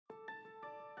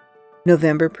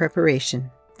November preparation.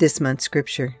 This month's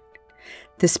scripture.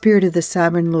 The Spirit of the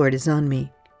Sovereign Lord is on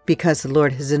me, because the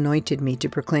Lord has anointed me to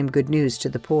proclaim good news to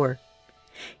the poor.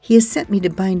 He has sent me to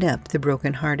bind up the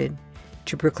brokenhearted,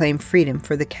 to proclaim freedom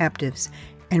for the captives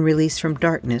and release from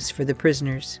darkness for the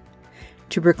prisoners,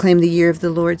 to proclaim the year of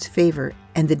the Lord's favor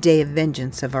and the day of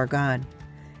vengeance of our God,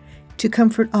 to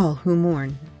comfort all who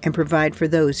mourn and provide for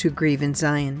those who grieve in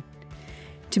Zion,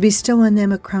 to bestow on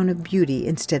them a crown of beauty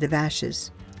instead of ashes,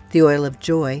 the oil of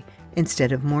joy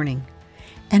instead of mourning,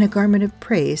 and a garment of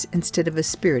praise instead of a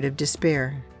spirit of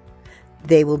despair.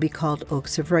 They will be called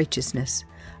oaks of righteousness,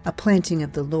 a planting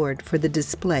of the Lord for the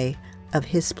display of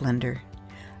His splendor.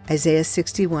 Isaiah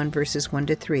 61 verses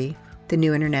 1-3, the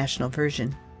New International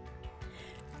Version.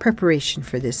 Preparation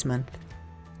for this month.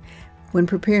 When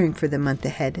preparing for the month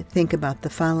ahead, think about the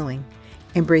following: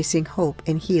 embracing hope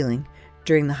and healing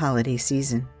during the holiday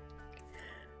season.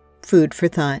 Food for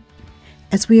thought.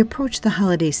 As we approach the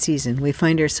holiday season, we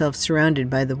find ourselves surrounded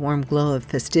by the warm glow of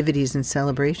festivities and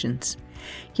celebrations.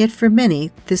 Yet for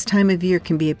many, this time of year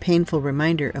can be a painful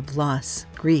reminder of loss,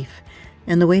 grief,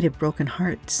 and the weight of broken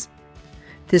hearts.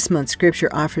 This month's scripture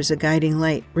offers a guiding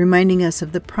light, reminding us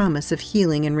of the promise of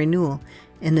healing and renewal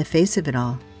in the face of it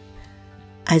all.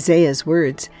 Isaiah's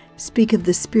words speak of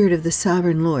the Spirit of the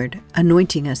Sovereign Lord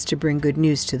anointing us to bring good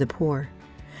news to the poor,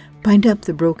 bind up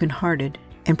the brokenhearted,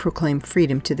 and proclaim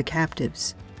freedom to the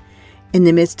captives. In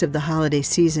the midst of the holiday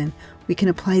season, we can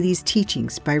apply these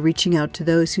teachings by reaching out to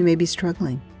those who may be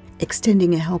struggling,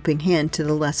 extending a helping hand to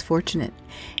the less fortunate,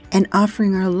 and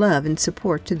offering our love and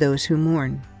support to those who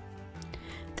mourn.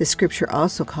 The scripture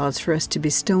also calls for us to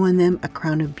bestow on them a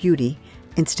crown of beauty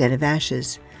instead of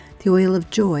ashes, the oil of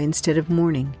joy instead of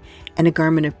mourning, and a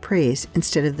garment of praise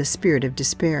instead of the spirit of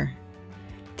despair.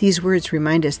 These words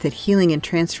remind us that healing and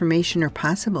transformation are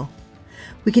possible.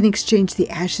 We can exchange the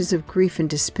ashes of grief and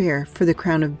despair for the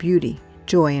crown of beauty,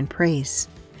 joy, and praise,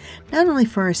 not only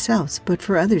for ourselves, but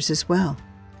for others as well.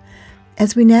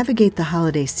 As we navigate the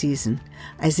holiday season,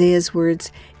 Isaiah's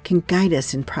words can guide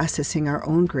us in processing our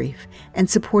own grief and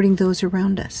supporting those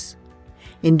around us.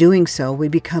 In doing so, we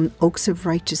become oaks of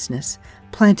righteousness,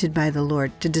 planted by the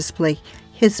Lord to display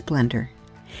His splendor,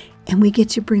 and we get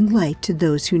to bring light to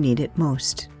those who need it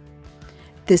most.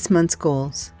 This month's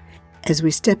goals. As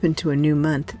we step into a new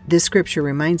month, this scripture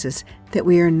reminds us that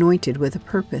we are anointed with a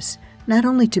purpose, not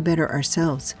only to better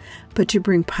ourselves, but to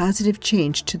bring positive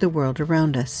change to the world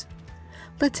around us.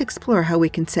 Let's explore how we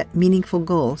can set meaningful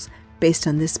goals based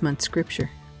on this month's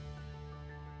scripture.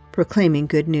 Proclaiming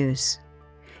good news.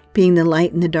 Being the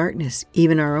light in the darkness,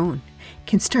 even our own,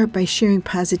 can start by sharing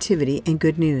positivity and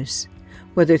good news,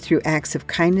 whether through acts of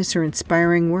kindness or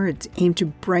inspiring words aimed to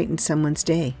brighten someone's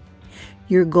day.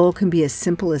 Your goal can be as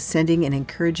simple as sending an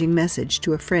encouraging message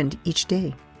to a friend each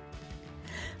day.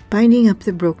 Binding up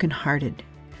the brokenhearted.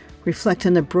 Reflect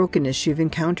on the brokenness you've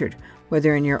encountered,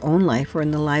 whether in your own life or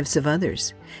in the lives of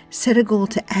others. Set a goal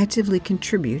to actively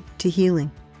contribute to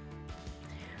healing.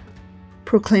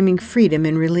 Proclaiming freedom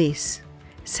and release.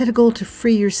 Set a goal to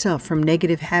free yourself from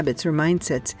negative habits or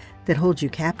mindsets that hold you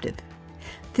captive.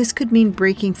 This could mean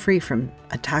breaking free from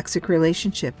a toxic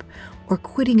relationship or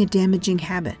quitting a damaging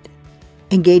habit.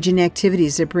 Engage in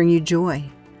activities that bring you joy.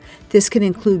 This can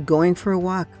include going for a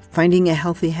walk, finding a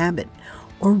healthy habit,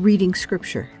 or reading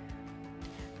scripture.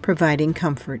 Providing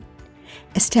comfort.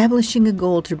 Establishing a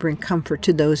goal to bring comfort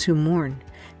to those who mourn.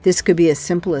 This could be as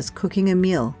simple as cooking a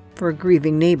meal for a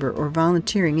grieving neighbor or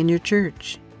volunteering in your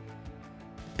church.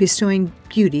 Bestowing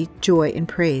beauty, joy, and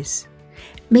praise.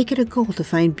 Make it a goal to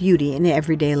find beauty in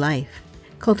everyday life.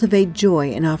 Cultivate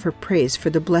joy and offer praise for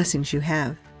the blessings you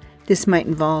have. This might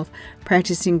involve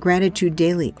practicing gratitude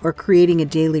daily or creating a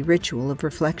daily ritual of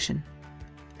reflection.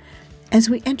 As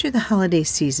we enter the holiday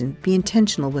season, be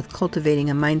intentional with cultivating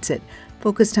a mindset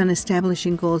focused on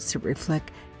establishing goals that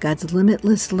reflect God's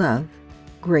limitless love,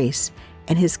 grace,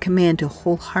 and His command to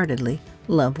wholeheartedly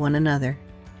love one another.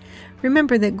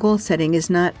 Remember that goal setting is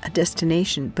not a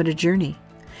destination, but a journey.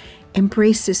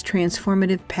 Embrace this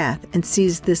transformative path and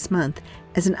seize this month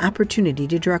as an opportunity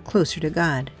to draw closer to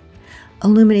God,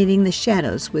 illuminating the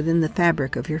shadows within the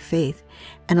fabric of your faith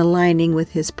and aligning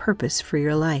with His purpose for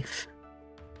your life.